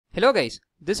Hello guys,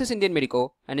 this is Indian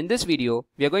Medico and in this video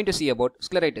we are going to see about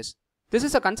scleritis. This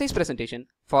is a concise presentation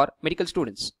for medical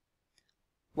students.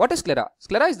 What is sclera?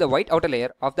 Sclera is the white outer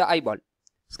layer of the eyeball.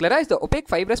 Sclera is the opaque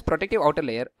fibrous protective outer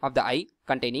layer of the eye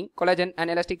containing collagen and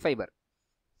elastic fiber.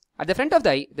 At the front of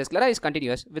the eye, the sclera is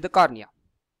continuous with the cornea.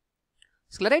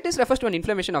 Scleritis refers to an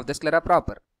inflammation of the sclera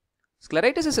proper.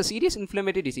 Scleritis is a serious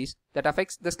inflammatory disease that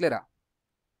affects the sclera.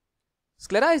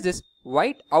 Sclera is this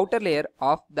white outer layer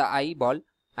of the eyeball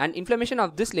and inflammation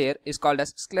of this layer is called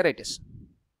as scleritis.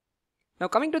 Now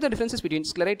coming to the differences between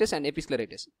scleritis and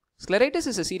episcleritis. Scleritis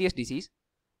is a serious disease.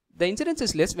 The incidence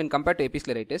is less when compared to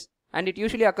episcleritis and it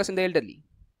usually occurs in the elderly.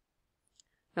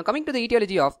 Now coming to the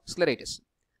etiology of scleritis.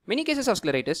 Many cases of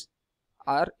scleritis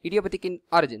are idiopathic in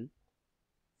origin.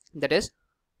 That is,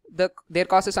 their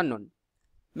cause is unknown.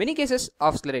 Many cases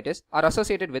of scleritis are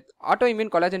associated with autoimmune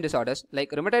collagen disorders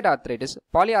like rheumatoid arthritis,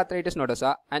 polyarthritis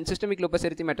nodosa and systemic lupus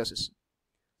erythematosus.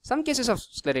 Some cases of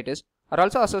scleritis are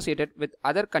also associated with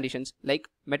other conditions like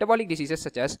metabolic diseases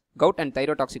such as gout and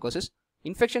thyrotoxicosis,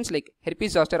 infections like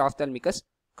herpes zoster ophthalmicus,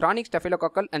 chronic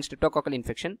staphylococcal and streptococcal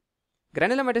infection,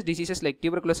 granulomatous diseases like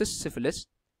tuberculosis, syphilis,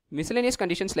 miscellaneous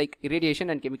conditions like irradiation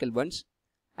and chemical burns,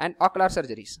 and ocular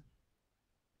surgeries.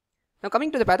 Now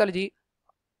coming to the pathology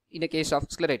in a case of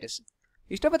scleritis.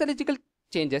 Histopathological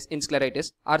changes in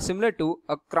scleritis are similar to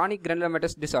a chronic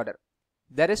granulomatous disorder.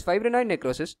 There is fibrinoid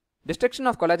necrosis, destruction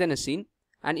of collagen is seen,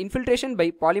 and infiltration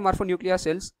by polymorphonuclear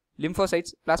cells,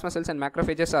 lymphocytes, plasma cells and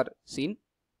macrophages are seen.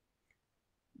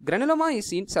 Granuloma is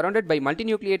seen surrounded by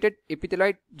multinucleated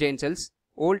epithelioid giant cells,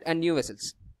 old and new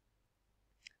vessels.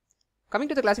 Coming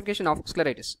to the classification of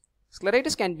scleritis.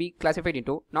 Scleritis can be classified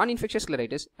into non-infectious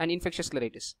scleritis and infectious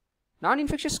scleritis.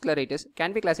 Non-infectious scleritis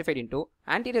can be classified into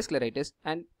anterior scleritis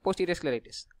and posterior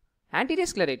scleritis. Anterior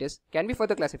scleritis can be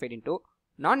further classified into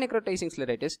non-necrotizing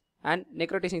scleritis and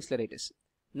necrotizing scleritis.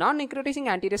 Non-necrotizing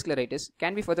anterior scleritis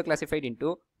can be further classified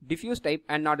into diffuse type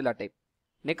and nodular type.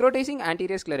 Necrotizing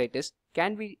anterior scleritis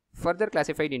can be further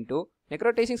classified into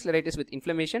necrotizing scleritis with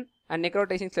inflammation and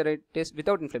necrotizing scleritis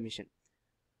without inflammation.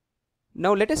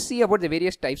 Now let us see about the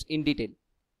various types in detail.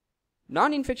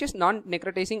 Non-infectious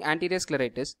non-necrotizing anterior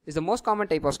scleritis is the most common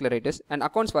type of scleritis and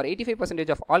accounts for 85%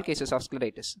 of all cases of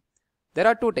scleritis. There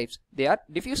are two types. They are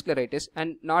diffuse scleritis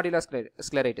and nodular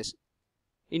scleritis.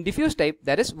 In diffuse type,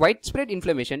 there is widespread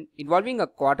inflammation involving a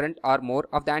quadrant or more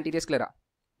of the anterior sclera.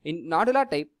 In nodular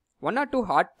type, one or two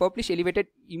hard purplish elevated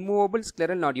immovable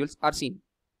scleral nodules are seen.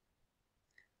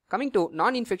 Coming to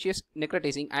non-infectious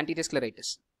necrotizing anterior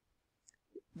scleritis.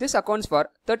 This accounts for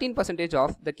 13%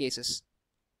 of the cases.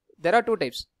 There are two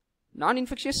types.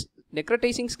 Non-infectious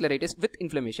necrotizing scleritis with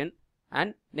inflammation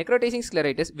and necrotizing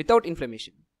scleritis without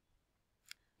inflammation.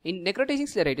 In necrotizing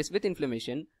scleritis with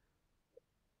inflammation,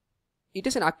 it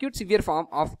is an acute severe form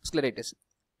of scleritis.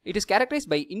 It is characterized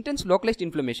by intense localized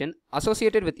inflammation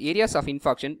associated with areas of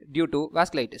infarction due to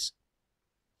vasculitis.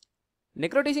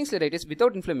 Necrotizing scleritis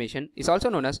without inflammation is also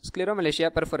known as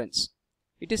scleromalacia perforans.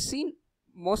 It is seen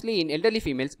mostly in elderly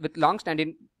females with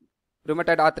long-standing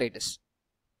rheumatoid arthritis.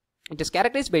 It is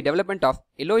characterized by development of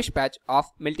yellowish patch of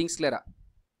melting sclera.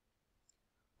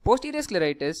 Posterior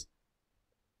scleritis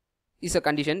is a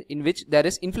condition in which there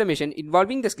is inflammation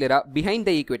involving the sclera behind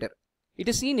the equator. It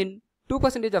is seen in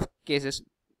 2% of cases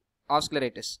of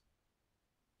scleritis.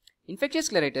 Infectious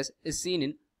scleritis is seen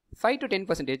in 5 to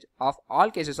 10% of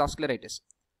all cases of scleritis.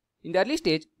 In the early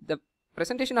stage, the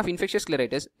presentation of infectious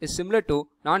scleritis is similar to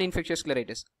non-infectious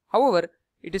scleritis. However,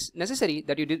 it is necessary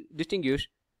that you distinguish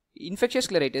infectious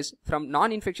scleritis from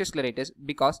non-infectious scleritis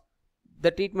because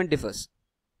the treatment differs.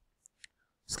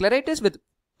 Scleritis with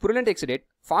purulent exudate,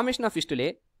 formation of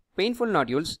fistulae, painful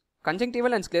nodules,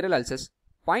 conjunctival and scleral ulcers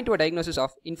point to a diagnosis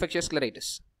of infectious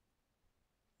scleritis.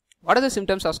 What are the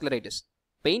symptoms of scleritis?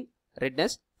 Pain,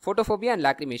 redness, photophobia and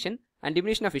lacrimation and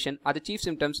diminution of vision are the chief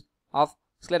symptoms of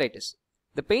scleritis.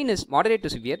 The pain is moderate to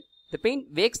severe. The pain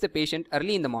wakes the patient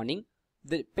early in the morning.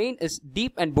 The pain is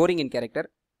deep and boring in character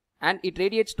and it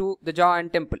radiates to the jaw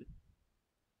and temple.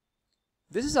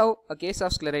 This is how a case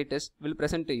of scleritis will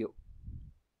present to you.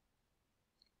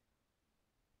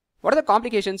 What are the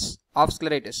complications of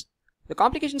scleritis? The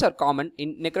complications are common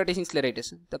in necrotizing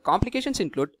scleritis. The complications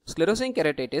include sclerosing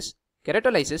keratitis,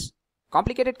 keratolysis,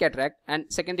 complicated cataract and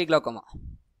secondary glaucoma.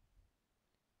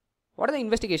 What are the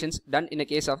investigations done in a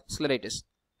case of scleritis?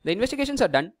 The investigations are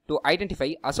done to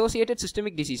identify associated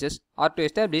systemic diseases or to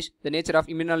establish the nature of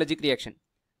immunologic reaction.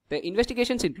 The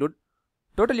investigations include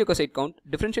total leukocyte count,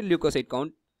 differential leukocyte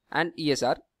count and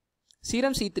ESR,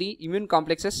 serum C3 immune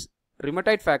complexes,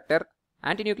 rheumatoid factor,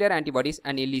 antinuclear antibodies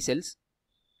and LE cells,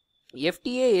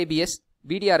 FTA-ABS,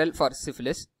 BDRL for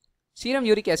syphilis, serum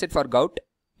uric acid for gout,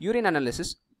 urine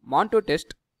analysis, Monto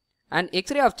test, and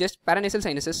X-ray of chest, paranasal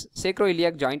sinuses,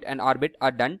 sacroiliac joint and orbit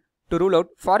are done to rule out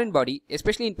foreign body,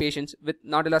 especially in patients with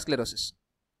nodular sclerosis.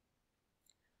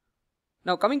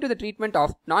 Now coming to the treatment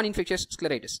of non-infectious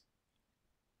scleritis.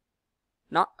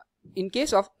 Now, in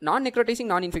case of non-necrotizing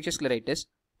non-infectious scleritis,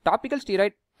 topical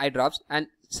steroid eye drops and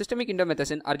systemic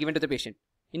indomethacin are given to the patient.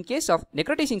 In case of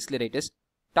necrotizing scleritis,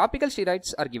 topical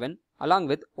steroids are given along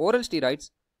with oral steroids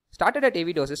started at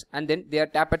AV doses and then they are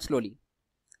tapered slowly.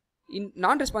 In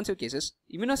non-responsive cases,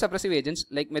 immunosuppressive agents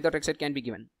like methotrexate can be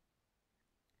given.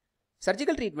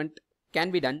 Surgical treatment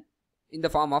can be done in the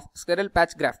form of scleral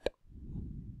patch graft.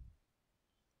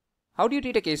 How do you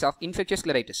treat a case of infectious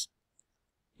scleritis?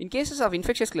 In cases of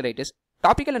infectious scleritis,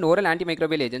 topical and oral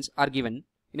antimicrobial agents are given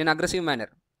in an aggressive manner.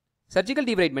 Surgical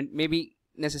debridement may be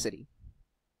necessary.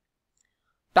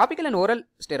 Topical and oral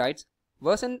steroids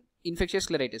worsen infectious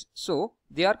scleritis, so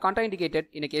they are contraindicated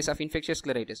in a case of infectious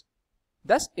scleritis.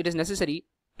 Thus, it is necessary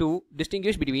to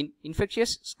distinguish between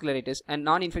infectious scleritis and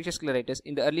non-infectious scleritis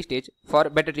in the early stage for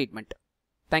better treatment.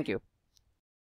 Thank you.